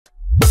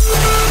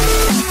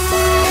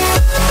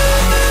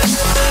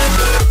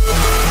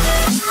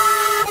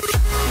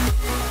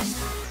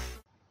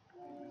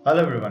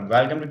Hello everyone,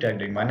 welcome to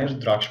TechDig. My name is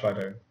Draksh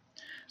Pathak.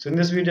 So in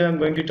this video, I'm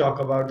going to talk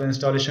about the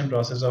installation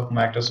process of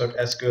Microsoft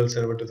SQL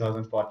Server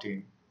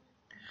 2014.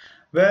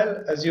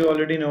 Well, as you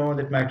already know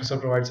that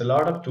Microsoft provides a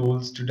lot of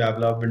tools to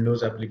develop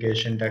Windows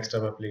application,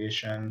 desktop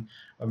application,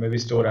 or maybe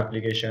store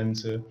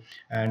applications. If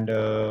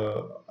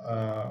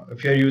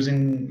you're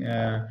using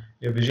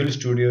your Visual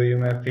Studio, you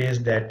may face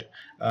that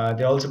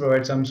they also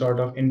provide some sort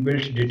of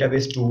inbuilt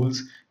database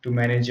tools to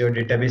manage your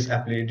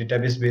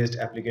database-based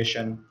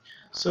application.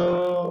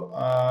 So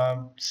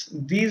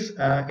these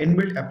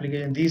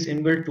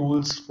inbuilt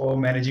tools for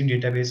managing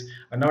database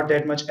are not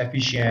that much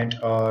efficient,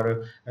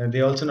 or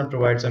they also not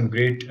provide some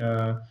great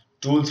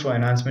tools for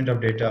enhancement of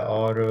data,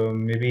 or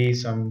maybe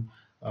some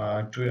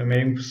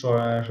maybe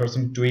for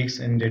some tweaks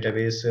in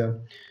database.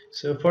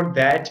 So for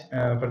that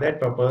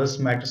purpose,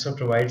 Microsoft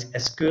provides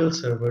SQL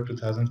Server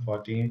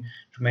 2014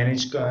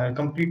 to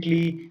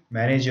completely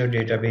manage your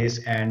database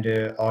and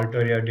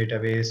alter your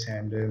database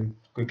and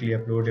quickly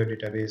upload your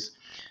database.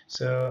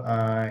 So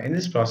in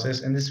this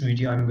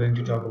video, I'm going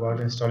to talk about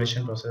the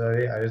installation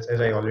process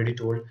as I already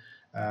told.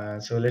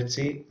 So let's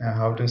see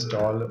how to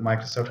install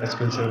Microsoft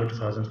SQL Server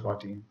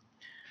 2014.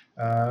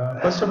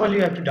 First of all,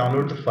 you have to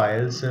download the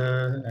files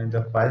and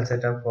the file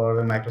setup for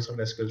the Microsoft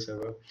SQL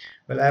Server.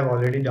 Well, I've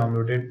already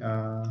downloaded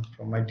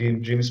from my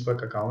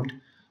Dreamspark account.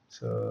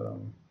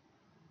 So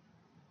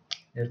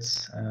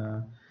let's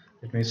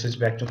let me switch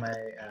back to my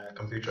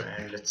computer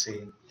and let's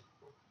see.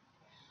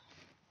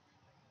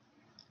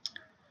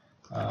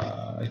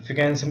 If you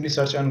can simply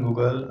search on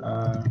Google.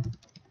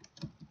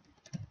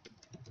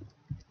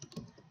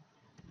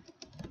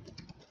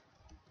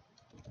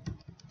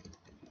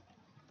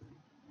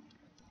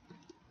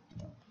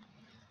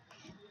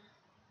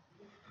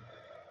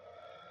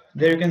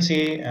 There you can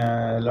see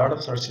a lot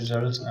of search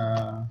results.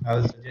 I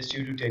will suggest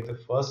you to take the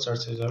first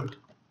search result.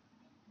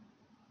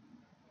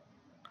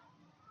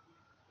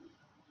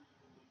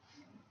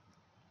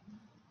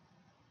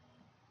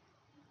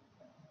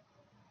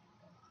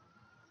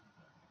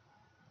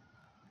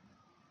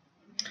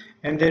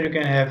 And there you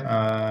can have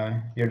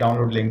your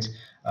download links.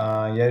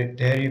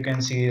 There you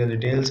can see the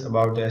details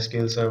about the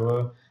SQL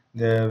Server,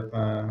 the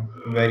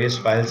various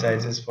file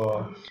sizes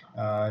for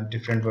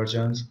different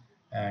versions,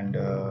 and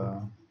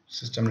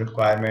system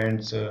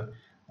requirements.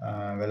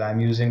 Well, I'm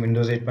using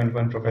Windows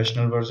 8.1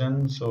 professional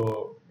version,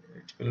 so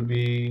it will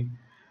be,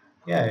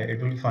 yeah,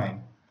 it will be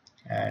fine.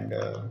 And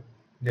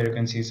there you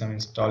can see some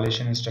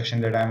installation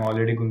instruction that I'm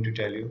already going to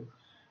tell you.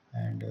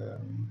 And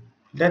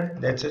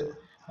that's it.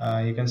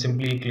 You can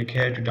simply click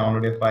here to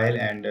download a file,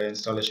 and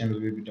installation will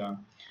be done,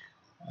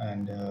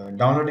 and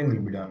downloading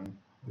will be done.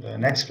 The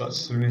next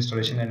process will be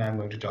installation, and I'm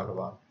going to talk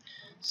about.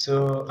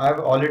 So I've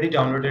already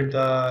downloaded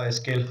the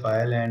SQL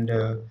file, and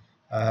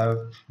I have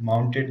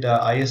mounted the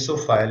ISO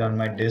file on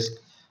my disk.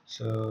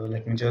 So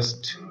let me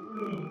just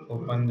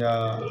open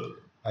the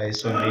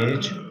ISO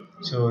image.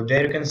 So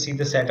there you can see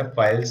the set of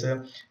files.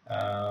 There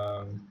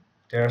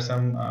are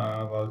some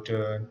about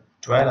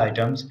 12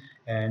 items,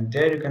 and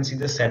there you can see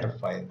the set of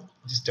file.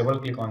 Just double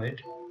click on it,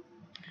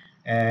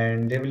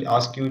 and they will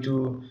ask you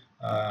to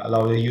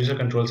allow the user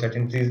control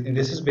settings.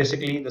 This is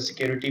basically the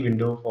security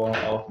window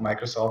of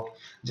Microsoft.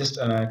 Just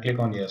click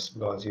on yes,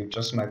 because you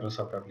trust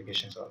Microsoft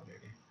applications already.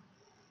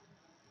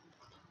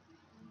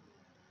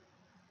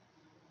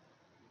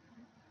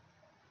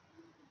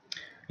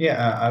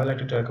 Yeah, I would like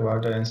to talk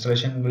about the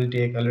installation will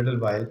take a little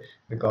while,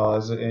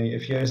 because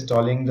if you're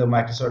installing the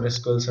Microsoft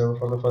SQL Server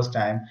for the first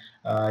time,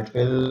 it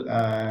will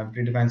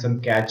predefine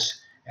some cache,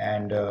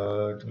 and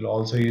it will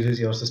also uses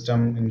your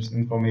system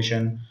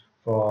information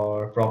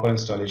for proper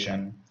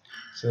installation.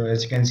 So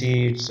as you can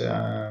see, it's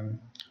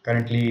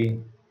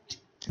currently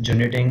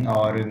generating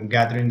or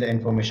gathering the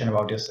information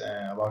about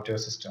your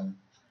system.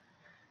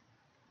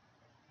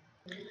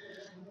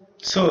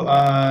 So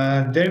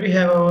there we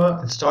have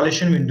our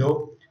installation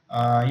window.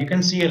 You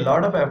can see a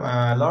lot of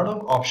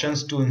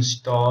options to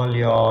install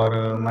your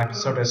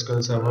Microsoft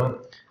SQL Server.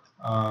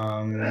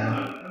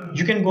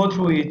 You can go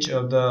through each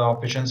of the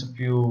options if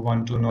you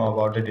want to know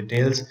about the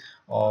details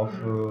of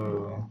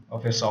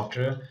your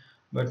software.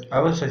 But I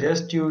will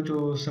suggest you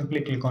to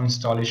simply click on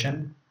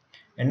installation.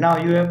 And now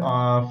you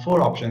have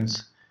four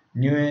options: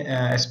 new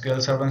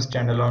SQL Server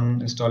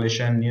standalone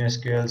installation, new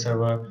SQL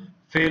Server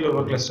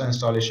failover cluster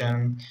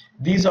installation.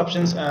 These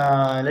options,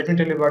 let me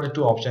tell you about the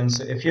two options.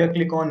 If you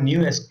click on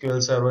new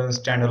SQL Server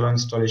standalone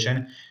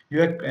installation,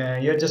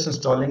 you're just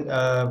installing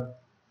a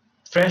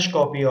fresh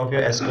copy of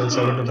your SQL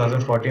Server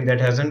 2014 that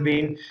hasn't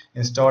been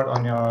installed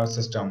on your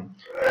system.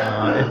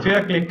 If you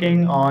are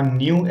clicking on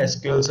new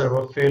SQL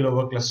Server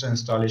failover cluster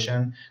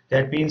installation,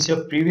 that means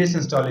your previous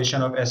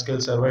installation of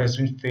SQL Server has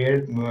been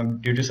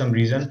failed due to some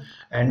reason,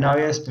 and now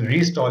you're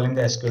reinstalling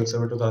the SQL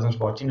Server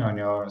 2014 on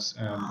your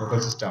local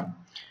system.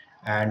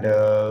 And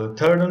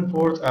third and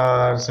fourth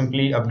are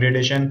simply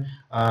upgradation.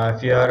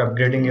 If you are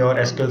upgrading your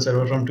SQL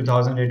Server from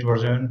 2008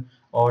 version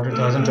or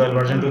 2012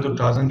 version to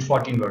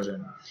 2014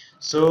 version,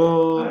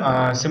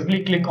 so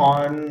simply click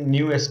on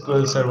new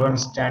SQL Server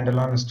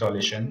standalone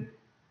installation.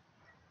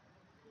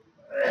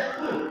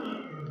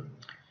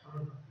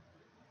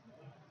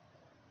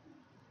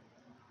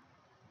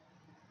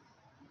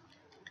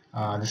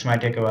 This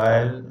might take a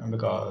while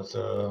because,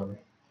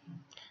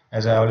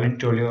 as I already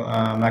told you,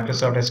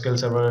 Microsoft SQL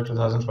Server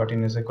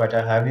 2014 is a quite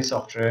a heavy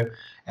software,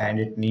 and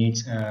it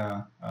needs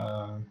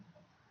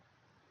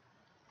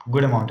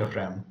good amount of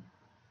RAM.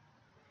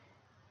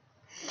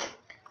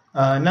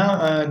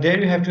 Now, there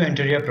you have to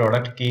enter your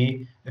product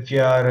key. If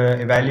you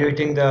are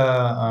evaluating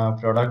the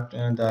product,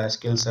 the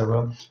SQL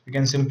server, you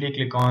can simply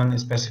click on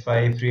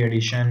specify free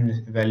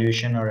edition,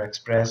 evaluation, or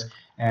express,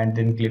 and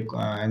then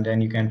and then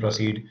you can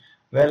proceed.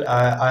 Well,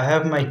 I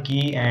have my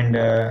key,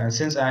 and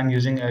since I'm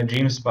using a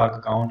Dream Spark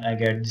account, I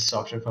get this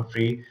software for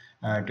free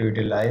to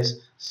utilize.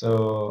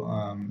 So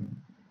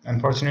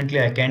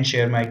unfortunately, I can't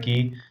share my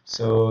key.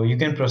 So you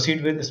can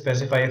proceed with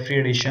specify a free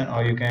edition,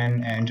 or you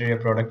can enter your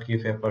product key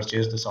if you have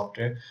purchased the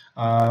software.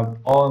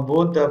 Or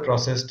both the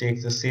process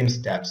takes the same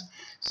steps.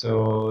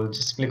 So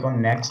just click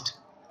on next.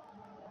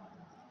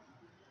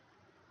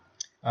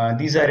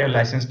 These are your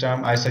license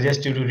term. I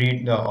suggest you to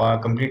read the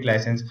complete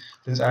license.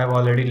 Since I have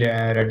already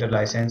read the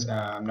license,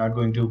 I'm not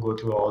going to go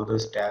through all the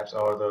steps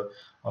or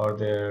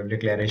the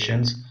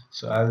declarations.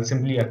 So I will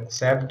simply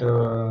accept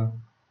the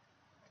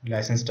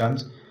license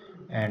terms,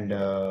 and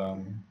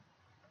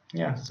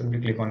yeah,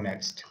 simply click on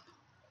next.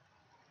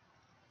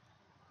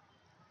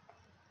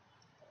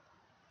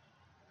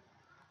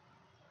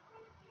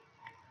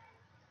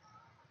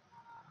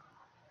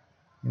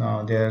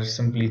 Now they are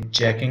simply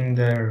checking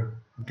their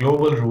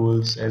global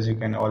rules, as you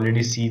can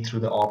already see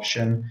through the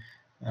option.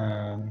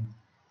 um,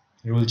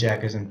 Rule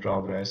check is in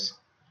progress.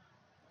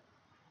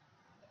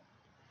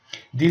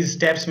 These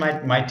steps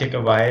might take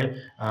a while,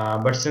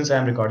 but since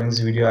I'm recording this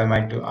video,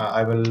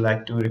 I will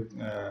like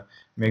to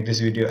make this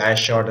video as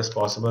short as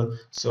possible.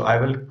 So I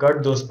will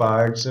cut those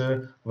parts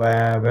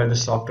where the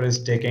software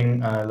is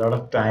taking a lot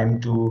of time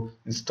to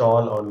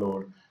install or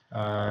load.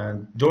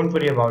 Don't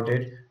worry about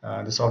it.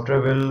 The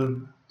software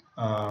will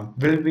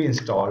be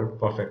installed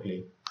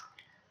perfectly.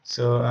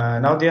 So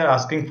now they are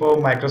asking for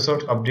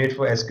Microsoft update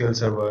for SQL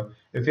Server.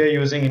 If you're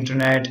using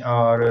internet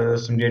or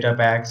some data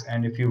packs,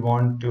 and if you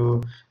want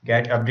to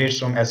get updates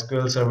from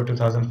SQL Server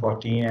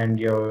 2014, and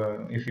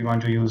if you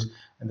want to use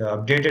the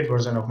updated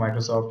version of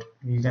Microsoft,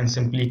 you can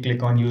simply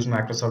click on use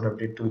Microsoft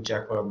update to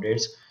check for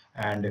updates.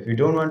 And if you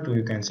don't want to,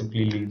 you can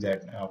simply leave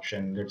that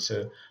option. It's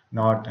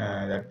not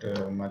that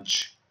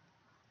much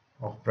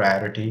of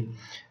priority.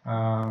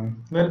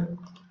 Well,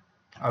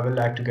 I will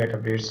like to get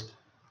updates.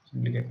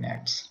 Simply get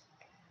next.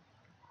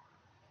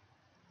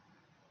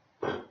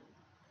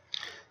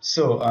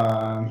 So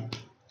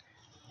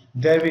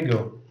there we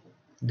go,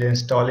 the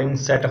installing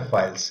set of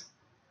files.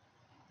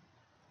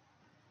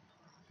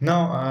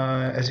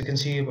 Now, as you can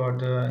see about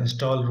the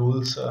install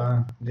rules,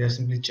 they are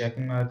simply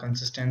checking our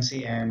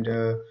consistency and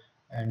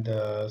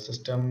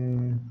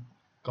system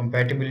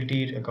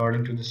compatibility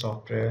according to the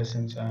software.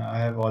 Since I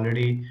have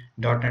already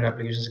 .NET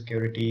Application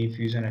Security,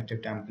 Fusion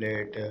Active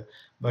Template,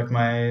 but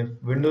my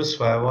Windows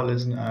firewall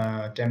is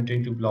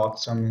attempting to block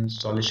some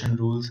installation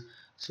rules.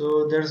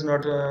 So there's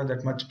not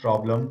that much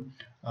problem.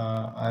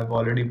 I've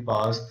already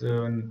passed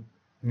the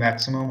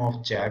maximum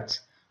of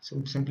checks.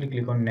 So simply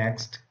click on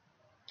next.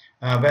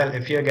 Well,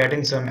 if you're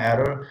getting some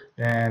error,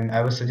 then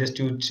I would suggest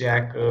you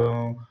check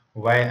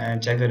why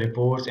and check the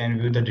reports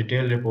and view the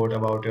detailed report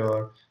about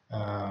your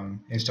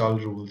install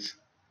rules.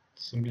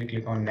 Simply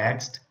click on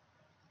next,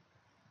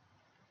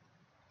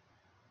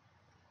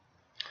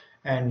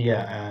 and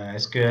yeah,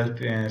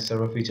 SQL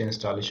server feature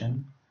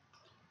installation.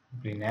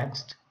 Simply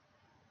next.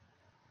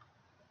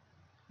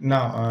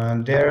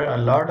 Now, there are a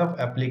lot of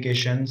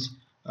applications.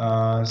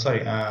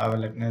 Sorry, I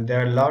will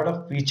there are a lot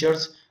of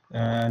features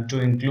to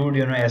include,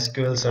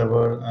 SQL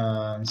Server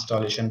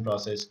installation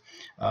process.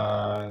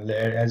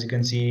 As you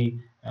can see,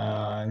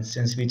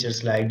 instance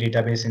features like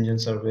database engine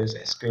service,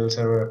 SQL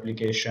Server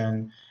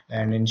application,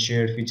 and in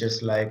shared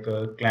features like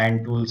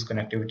client tools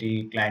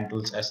connectivity, client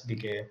tools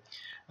SDK.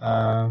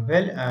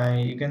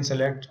 You can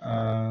select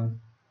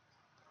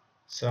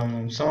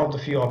some of the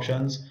few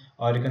options,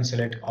 or you can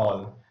select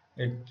all.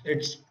 It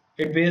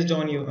based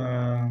on you.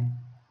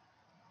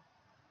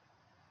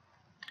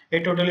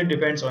 It totally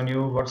depends on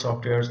you what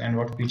softwares and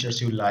what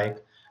features you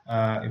like.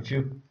 If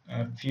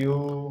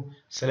you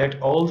select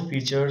all the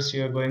features,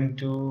 you're going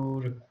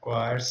to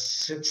require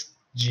 6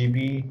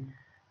 GB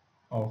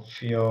of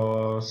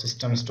your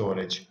system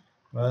storage.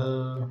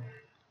 Well,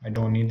 I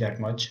don't need that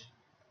much.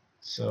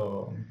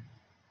 So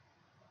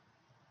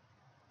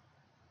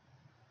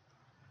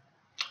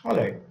all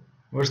right,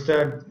 what's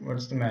the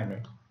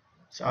matter?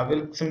 So I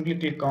will simply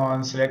click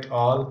on select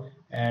all,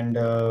 and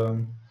all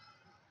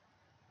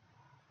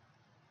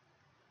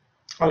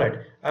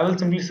right, I will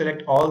simply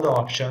select all the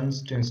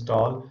options to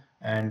install,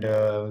 and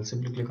will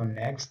simply click on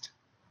next.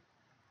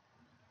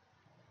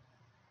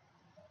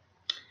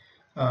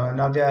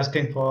 Now they're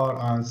asking for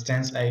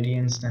instance ID,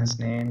 instance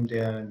name.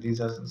 These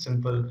are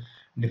simple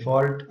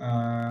default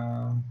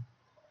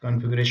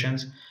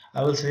configurations.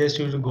 I will suggest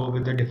you to go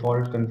with the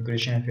default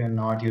configuration if you're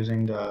not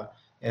using the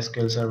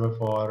SQL Server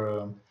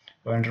for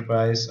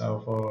enterprise or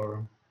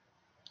for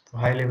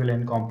high level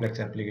and complex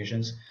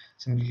applications.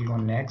 Simply click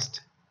on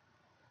next.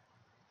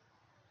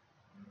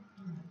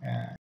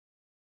 Uh,